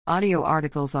Audio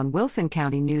articles on Wilson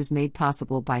County News made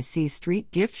possible by C Street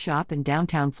Gift Shop in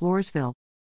downtown Floresville.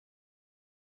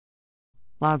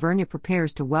 La Vernia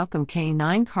prepares to welcome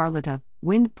K9 Carlotta,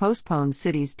 Wind postpones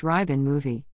city's drive-in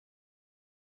movie.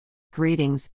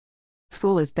 Greetings.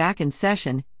 School is back in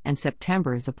session, and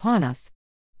September is upon us.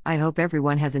 I hope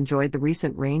everyone has enjoyed the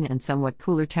recent rain and somewhat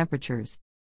cooler temperatures.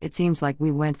 It seems like we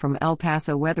went from El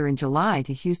Paso weather in July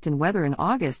to Houston weather in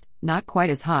August, not quite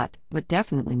as hot, but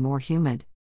definitely more humid.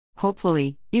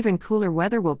 Hopefully, even cooler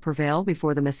weather will prevail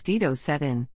before the mosquitoes set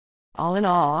in. All in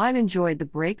all, I've enjoyed the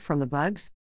break from the bugs.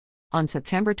 On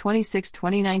September 26,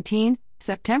 2019,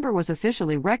 September was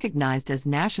officially recognized as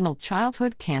National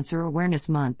Childhood Cancer Awareness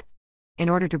Month. In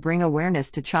order to bring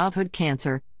awareness to childhood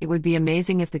cancer, it would be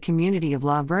amazing if the community of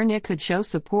La Vernia could show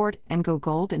support and go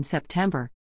gold in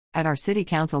September. At our City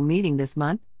Council meeting this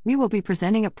month, we will be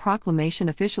presenting a proclamation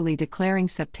officially declaring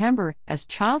September as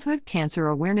Childhood Cancer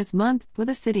Awareness Month for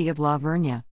the city of La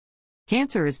Vernia.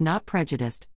 Cancer is not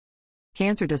prejudiced.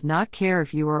 Cancer does not care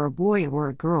if you are a boy or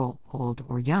a girl, old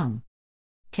or young.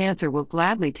 Cancer will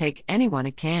gladly take anyone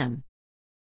it can.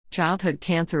 Childhood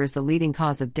cancer is the leading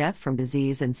cause of death from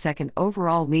disease and second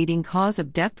overall leading cause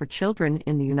of death for children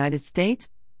in the United States.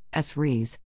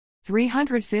 Rees.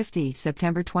 350,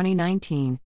 September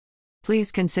 2019.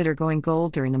 Please consider going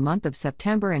gold during the month of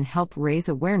September and help raise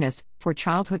awareness for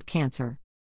childhood cancer.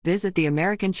 Visit the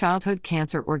American Childhood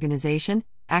Cancer Organization,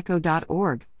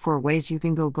 ACO.org, for ways you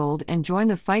can go gold and join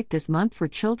the fight this month for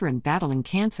children battling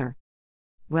cancer.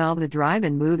 Well, the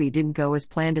drive-in movie didn't go as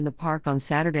planned in the park on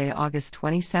Saturday, August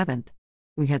 27th.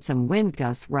 We had some wind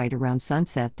gusts right around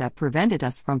sunset that prevented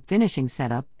us from finishing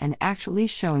setup and actually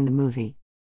showing the movie.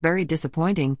 Very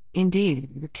disappointing, indeed.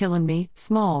 You're killing me,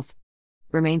 Smalls.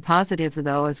 Remain positive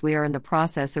though, as we are in the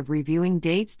process of reviewing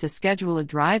dates to schedule a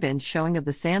drive-in showing of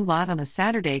The Sandlot on a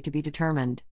Saturday to be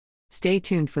determined. Stay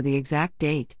tuned for the exact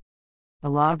date. The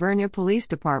La Vernia Police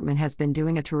Department has been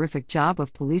doing a terrific job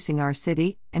of policing our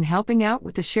city and helping out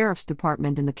with the Sheriff's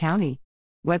Department in the county.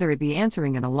 Whether it be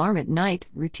answering an alarm at night,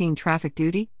 routine traffic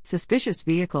duty, suspicious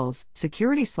vehicles,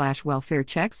 security/welfare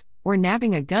checks, or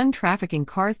nabbing a gun trafficking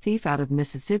car thief out of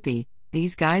Mississippi,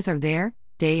 these guys are there,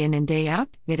 day in and day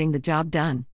out, getting the job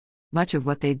done. Much of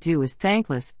what they do is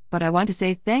thankless, but I want to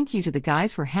say thank you to the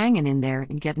guys for hanging in there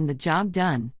and getting the job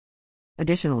done.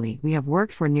 Additionally, we have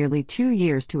worked for nearly 2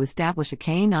 years to establish a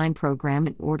K9 program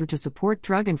in order to support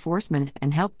drug enforcement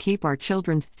and help keep our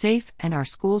children safe and our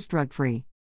schools drug-free.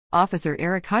 Officer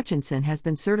Eric Hutchinson has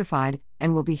been certified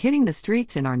and will be hitting the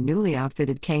streets in our newly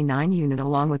outfitted K9 unit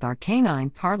along with our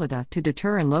K9 Carlotta to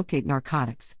deter and locate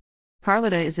narcotics.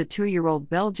 Carlotta is a 2-year-old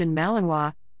Belgian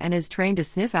Malinois and is trained to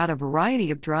sniff out a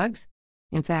variety of drugs.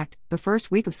 In fact, the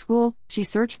first week of school, she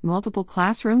searched multiple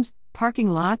classrooms, parking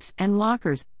lots, and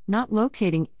lockers, not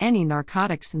locating any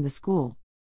narcotics in the school.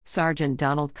 Sergeant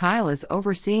Donald Kyle is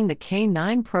overseeing the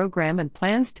K9 program and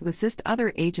plans to assist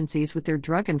other agencies with their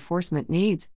drug enforcement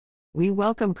needs. We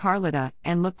welcome Carlotta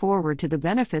and look forward to the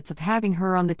benefits of having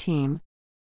her on the team.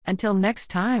 Until next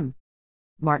time.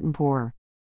 Martin Poor.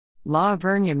 La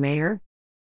Vernia Mayor.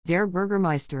 Der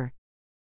Bürgermeister.